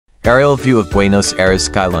Aerial view of Buenos Aires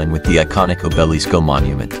skyline with the iconic Obelisco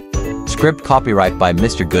monument. Script copyright by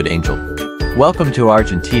Mr. Good Angel. Welcome to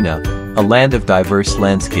Argentina, a land of diverse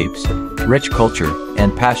landscapes, rich culture,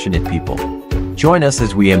 and passionate people. Join us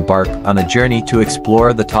as we embark on a journey to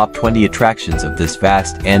explore the top 20 attractions of this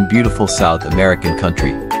vast and beautiful South American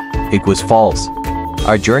country. Iguazu Falls.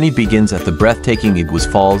 Our journey begins at the breathtaking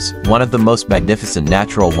Iguazu Falls, one of the most magnificent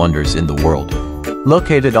natural wonders in the world.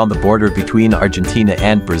 Located on the border between Argentina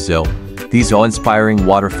and Brazil, these awe-inspiring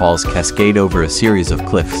waterfalls cascade over a series of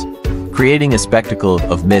cliffs, creating a spectacle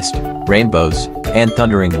of mist, rainbows, and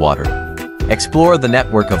thundering water. Explore the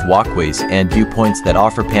network of walkways and viewpoints that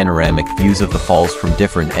offer panoramic views of the falls from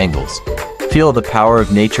different angles. Feel the power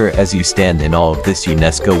of nature as you stand in awe of this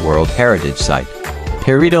UNESCO World Heritage Site.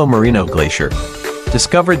 Perito Moreno Glacier.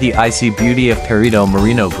 Discover the icy beauty of Perito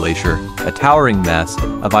Moreno Glacier, a towering mass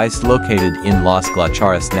of ice located in Los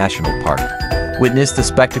Glaciares National Park. Witness the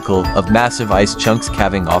spectacle of massive ice chunks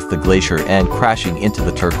calving off the glacier and crashing into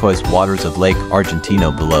the turquoise waters of Lake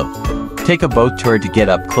Argentino below. Take a boat tour to get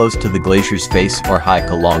up close to the glacier's face or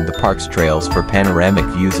hike along the park's trails for panoramic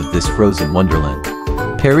views of this frozen wonderland.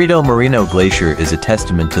 Perito Moreno Glacier is a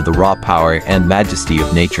testament to the raw power and majesty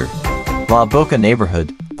of nature. La Boca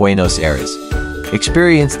Neighborhood, Buenos Aires.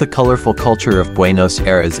 Experience the colorful culture of Buenos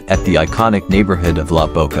Aires at the iconic neighborhood of La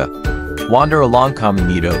Boca. Wander along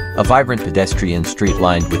Caminito, a vibrant pedestrian street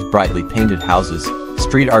lined with brightly painted houses,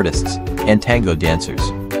 street artists, and tango dancers.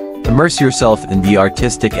 Immerse yourself in the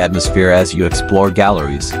artistic atmosphere as you explore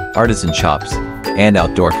galleries, artisan shops, and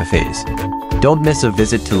outdoor cafes. Don't miss a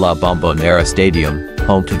visit to La Bombonera Stadium,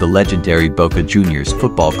 home to the legendary Boca Juniors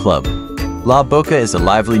football club. La Boca is a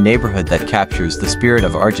lively neighborhood that captures the spirit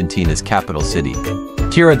of Argentina's capital city.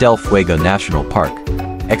 Tierra del Fuego National Park.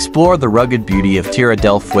 Explore the rugged beauty of Tierra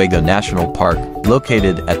del Fuego National Park,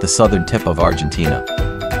 located at the southern tip of Argentina.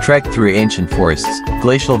 Trek through ancient forests,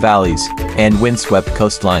 glacial valleys, and windswept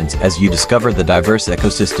coastlines as you discover the diverse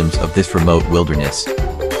ecosystems of this remote wilderness.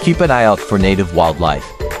 Keep an eye out for native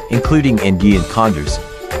wildlife, including Andean condors,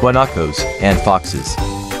 guanacos, and foxes.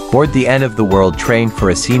 Board the end-of-the-world train for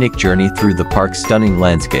a scenic journey through the park's stunning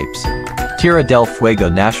landscapes. Tierra del Fuego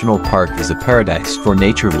National Park is a paradise for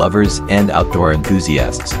nature lovers and outdoor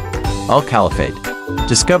enthusiasts. El Calafate.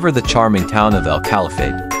 Discover the charming town of El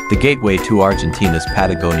Calafate, the gateway to Argentina's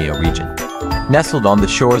Patagonia region. Nestled on the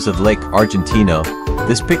shores of Lake Argentino,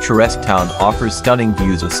 this picturesque town offers stunning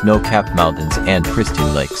views of snow-capped mountains and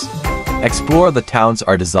pristine lakes. Explore the town's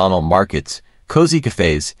artisanal markets, cozy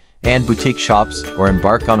cafes, and boutique shops, or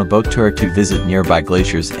embark on a boat tour to visit nearby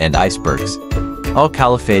glaciers and icebergs. El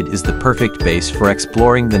Calafate is the perfect base for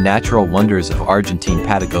exploring the natural wonders of Argentine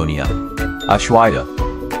Patagonia. Ushuaia.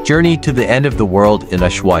 Journey to the end of the world in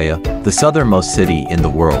Ushuaia, the southernmost city in the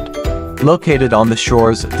world. Located on the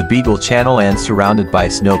shores of the Beagle Channel and surrounded by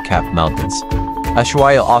snow-capped mountains,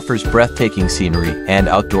 Ushuaia offers breathtaking scenery and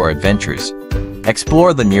outdoor adventures.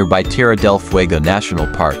 Explore the nearby Tierra del Fuego National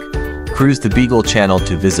Park. Cruise the Beagle Channel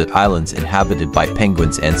to visit islands inhabited by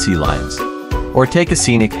penguins and sea lions. Or take a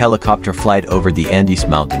scenic helicopter flight over the Andes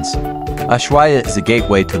Mountains. Ushuaia is a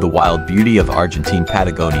gateway to the wild beauty of Argentine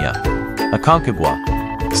Patagonia.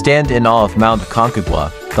 Aconcagua. Stand in awe of Mount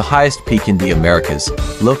Aconcagua, the highest peak in the Americas,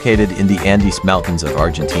 located in the Andes Mountains of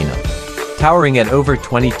Argentina. Towering at over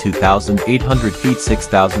 22,800 feet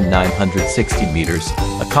 6,960 meters,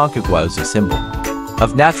 Aconcagua is a symbol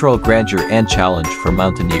of natural grandeur and challenge for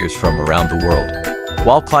mountaineers from around the world.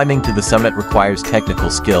 While climbing to the summit requires technical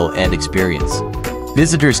skill and experience,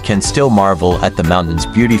 visitors can still marvel at the mountain's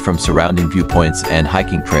beauty from surrounding viewpoints and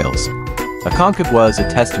hiking trails. Aconcagua is a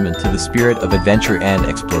testament to the spirit of adventure and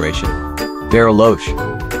exploration.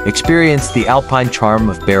 Bariloche. Experience the alpine charm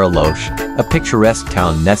of Bariloche, a picturesque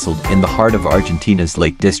town nestled in the heart of Argentina's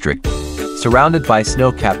Lake District. Surrounded by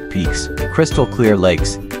snow-capped peaks, crystal-clear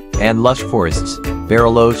lakes, and lush forests,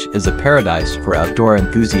 Bariloche is a paradise for outdoor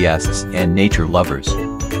enthusiasts and nature lovers.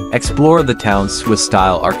 Explore the town's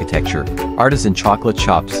Swiss-style architecture, artisan chocolate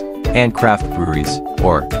shops, and craft breweries,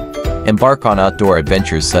 or embark on outdoor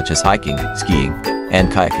adventures such as hiking, skiing, and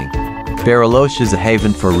kayaking. Bariloche is a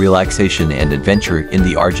haven for relaxation and adventure in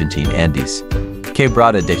the Argentine Andes.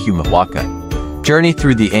 Quebrada de Humahuaca. Journey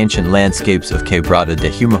through the ancient landscapes of Quebrada de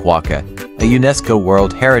Humahuaca, a UNESCO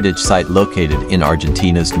World Heritage Site located in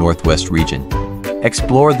Argentina's northwest region.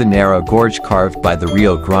 Explore the narrow gorge carved by the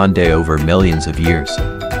Rio Grande over millions of years,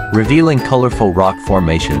 revealing colorful rock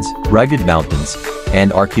formations, rugged mountains,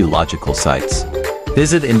 and archaeological sites.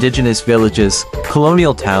 Visit indigenous villages,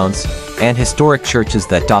 colonial towns, and historic churches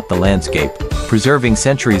that dot the landscape, preserving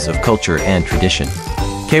centuries of culture and tradition.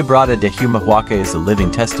 Quebrada de Humahuaca is a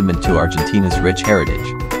living testament to Argentina's rich heritage.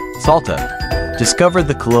 Salta. Discover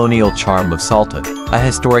the colonial charm of Salta, a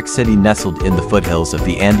historic city nestled in the foothills of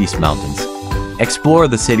the Andes Mountains. Explore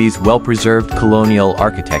the city's well-preserved colonial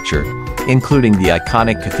architecture, including the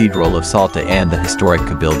iconic Cathedral of Salta and the historic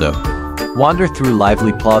Cabildo. Wander through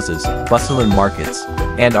lively plazas, bustling markets,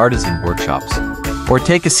 and artisan workshops. Or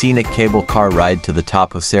take a scenic cable car ride to the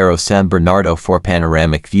top of Cerro San Bernardo for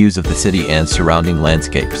panoramic views of the city and surrounding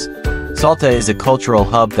landscapes. Salta is a cultural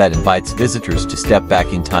hub that invites visitors to step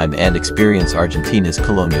back in time and experience Argentina's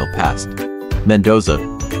colonial past. Mendoza.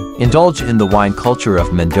 Indulge in the wine culture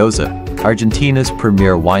of Mendoza, Argentina's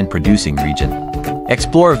premier wine-producing region.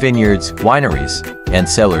 Explore vineyards, wineries, and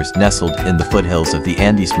cellars nestled in the foothills of the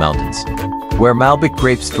Andes Mountains, where Malbec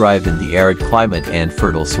grapes thrive in the arid climate and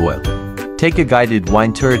fertile soil. Take a guided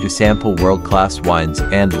wine tour to sample world-class wines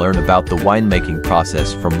and learn about the winemaking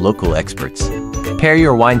process from local experts. Pair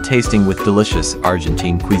your wine tasting with delicious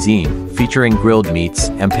Argentine cuisine, featuring grilled meats,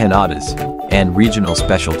 empanadas, and regional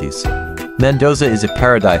specialties. Mendoza is a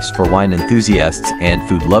paradise for wine enthusiasts and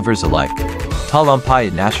food lovers alike.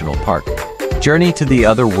 Talampaya National Park. Journey to the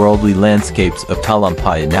otherworldly landscapes of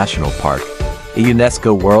Talampaya National Park, a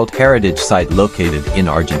UNESCO World Heritage Site located in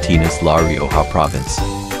Argentina's La Rioja province.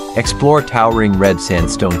 Explore towering red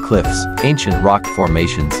sandstone cliffs, ancient rock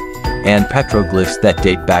formations, and petroglyphs that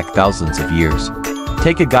date back thousands of years.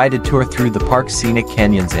 Take a guided tour through the park's scenic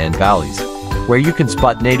canyons and valleys, where you can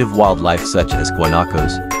spot native wildlife such as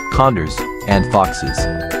guanacos, condors, and foxes.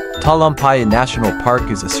 Talampaya National Park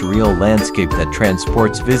is a surreal landscape that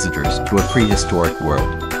transports visitors to a prehistoric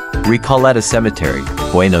world. Recoleta Cemetery,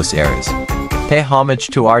 Buenos Aires. Pay homage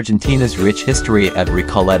to Argentina's rich history at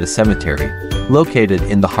Recoleta Cemetery, located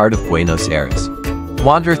in the heart of Buenos Aires.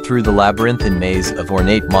 Wander through the labyrinthine maze of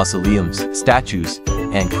ornate mausoleums, statues,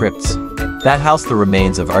 and crypts that house the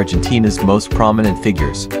remains of Argentina's most prominent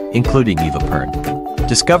figures, including Eva Perón.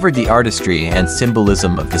 Discover the artistry and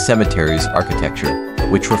symbolism of the cemetery's architecture,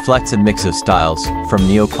 which reflects a mix of styles, from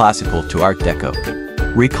neoclassical to Art Deco.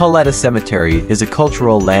 Recoleta Cemetery is a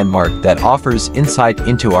cultural landmark that offers insight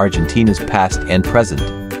into Argentina's past and present.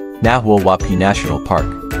 Nahuel Huapi National Park.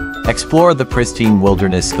 Explore the pristine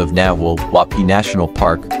wilderness of Nahuel Huapi National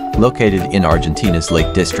Park, located in Argentina's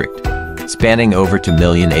Lake District. Spanning over 2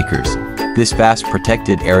 million acres, this vast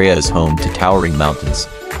protected area is home to towering mountains,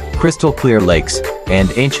 crystal-clear lakes, and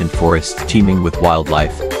ancient forests teeming with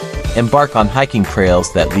wildlife. Embark on hiking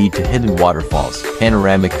trails that lead to hidden waterfalls,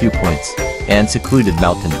 panoramic viewpoints, and secluded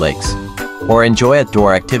mountain lakes. Or enjoy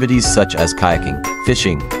outdoor activities such as kayaking,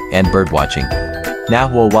 fishing, and birdwatching.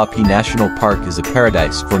 Nahuel Huapi National Park is a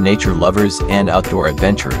paradise for nature lovers and outdoor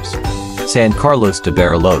adventurers. San Carlos de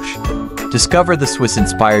Bariloche. Discover the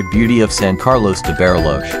Swiss-inspired beauty of San Carlos de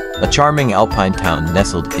Bariloche, a charming alpine town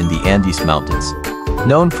nestled in the Andes Mountains.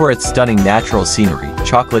 Known for its stunning natural scenery,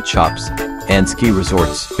 chocolate shops, and ski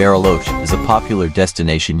resorts, Bariloche is a popular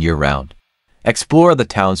destination year-round. Explore the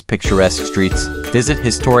town's picturesque streets, visit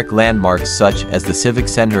historic landmarks such as the Civic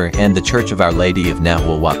Center and the Church of Our Lady of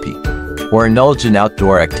Nahuel Huapi, or indulge in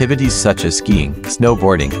outdoor activities such as skiing,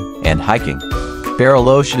 snowboarding, and hiking.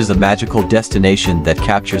 Bariloche is a magical destination that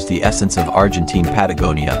captures the essence of Argentine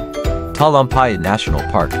Patagonia. Talampaya National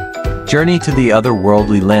Park. Journey to the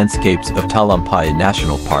otherworldly landscapes of Talampaya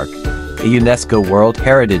National Park, a UNESCO World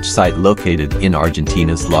Heritage Site located in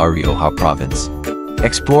Argentina's La Rioja province.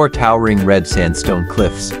 Explore towering red sandstone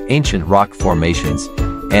cliffs, ancient rock formations,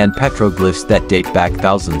 and petroglyphs that date back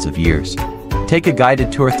thousands of years. Take a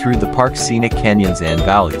guided tour through the park's scenic canyons and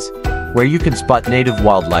valleys, where you can spot native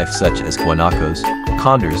wildlife such as guanacos,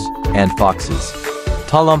 condors, and foxes.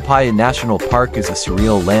 Talampaya National Park is a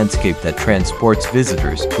surreal landscape that transports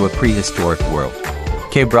visitors to a prehistoric world.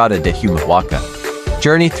 Quebrada de Humahuaca.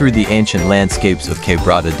 Journey through the ancient landscapes of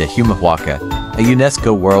Quebrada de Humahuaca, a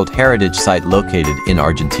UNESCO World Heritage Site located in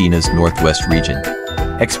Argentina's northwest region.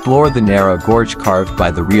 Explore the narrow gorge carved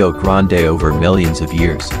by the Rio Grande over millions of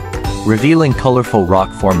years, revealing colorful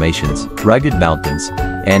rock formations, rugged mountains,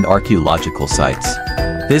 and archaeological sites.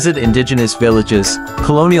 Visit indigenous villages,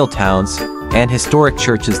 colonial towns, and historic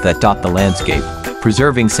churches that dot the landscape,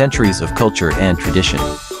 preserving centuries of culture and tradition.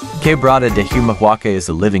 Quebrada de Humahuaca is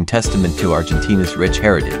a living testament to Argentina's rich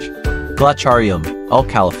heritage. Glaciarium, El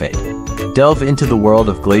Calafate. Delve into the world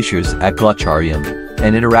of glaciers at Glaciarium,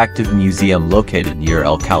 an interactive museum located near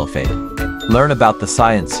El Calafate. Learn about the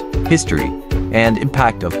science, history, and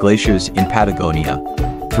impact of glaciers in Patagonia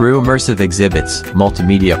through immersive exhibits,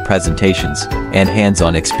 multimedia presentations, and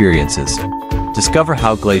hands-on experiences. Discover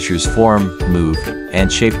how glaciers form, move, and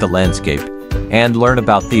shape the landscape, and learn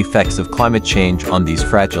about the effects of climate change on these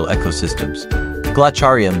fragile ecosystems.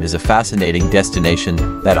 Glaciarium is a fascinating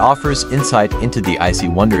destination that offers insight into the icy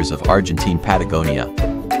wonders of Argentine Patagonia.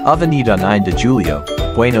 Avenida 9 de Julio,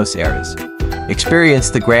 Buenos Aires. Experience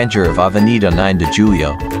the grandeur of Avenida 9 de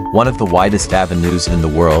Julio, one of the widest avenues in the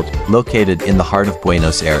world, located in the heart of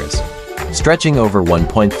Buenos Aires. Stretching over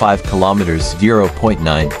 1.5 kilometers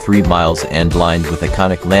 (0.93 miles) and lined with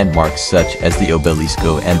iconic landmarks such as the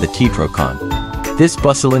Obelisco and the Teatro. This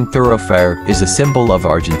bustling thoroughfare is a symbol of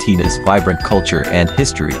Argentina's vibrant culture and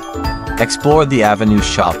history. Explore the avenue's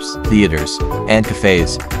shops, theaters, and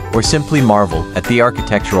cafes, or simply marvel at the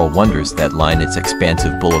architectural wonders that line its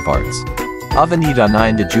expansive boulevards. Avenida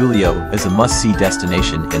 9 de Julio is a must-see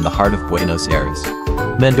destination in the heart of Buenos Aires.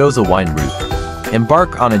 Mendoza Wine Route.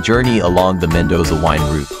 Embark on a journey along the Mendoza Wine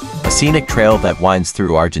Route, a scenic trail that winds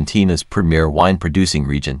through Argentina's premier wine-producing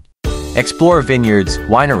region. Explore vineyards,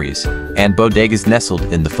 wineries, and bodegas nestled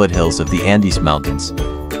in the foothills of the Andes Mountains,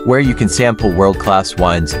 where you can sample world-class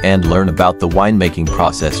wines and learn about the winemaking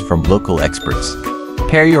process from local experts.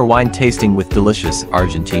 Pair your wine tasting with delicious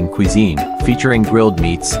Argentine cuisine, featuring grilled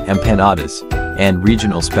meats, empanadas, and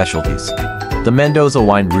regional specialties. The Mendoza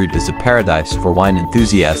Wine Route is a paradise for wine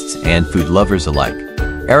enthusiasts and food lovers alike.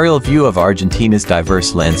 Aerial view of Argentina's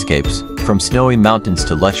diverse landscapes, from snowy mountains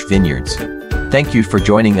to lush vineyards. Thank you for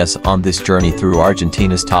joining us on this journey through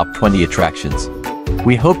Argentina's top 20 attractions.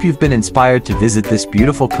 We hope you've been inspired to visit this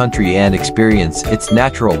beautiful country and experience its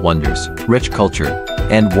natural wonders, rich culture,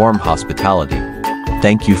 and warm hospitality.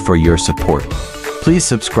 Thank you for your support. Please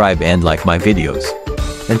subscribe and like my videos.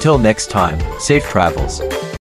 Until next time, safe travels.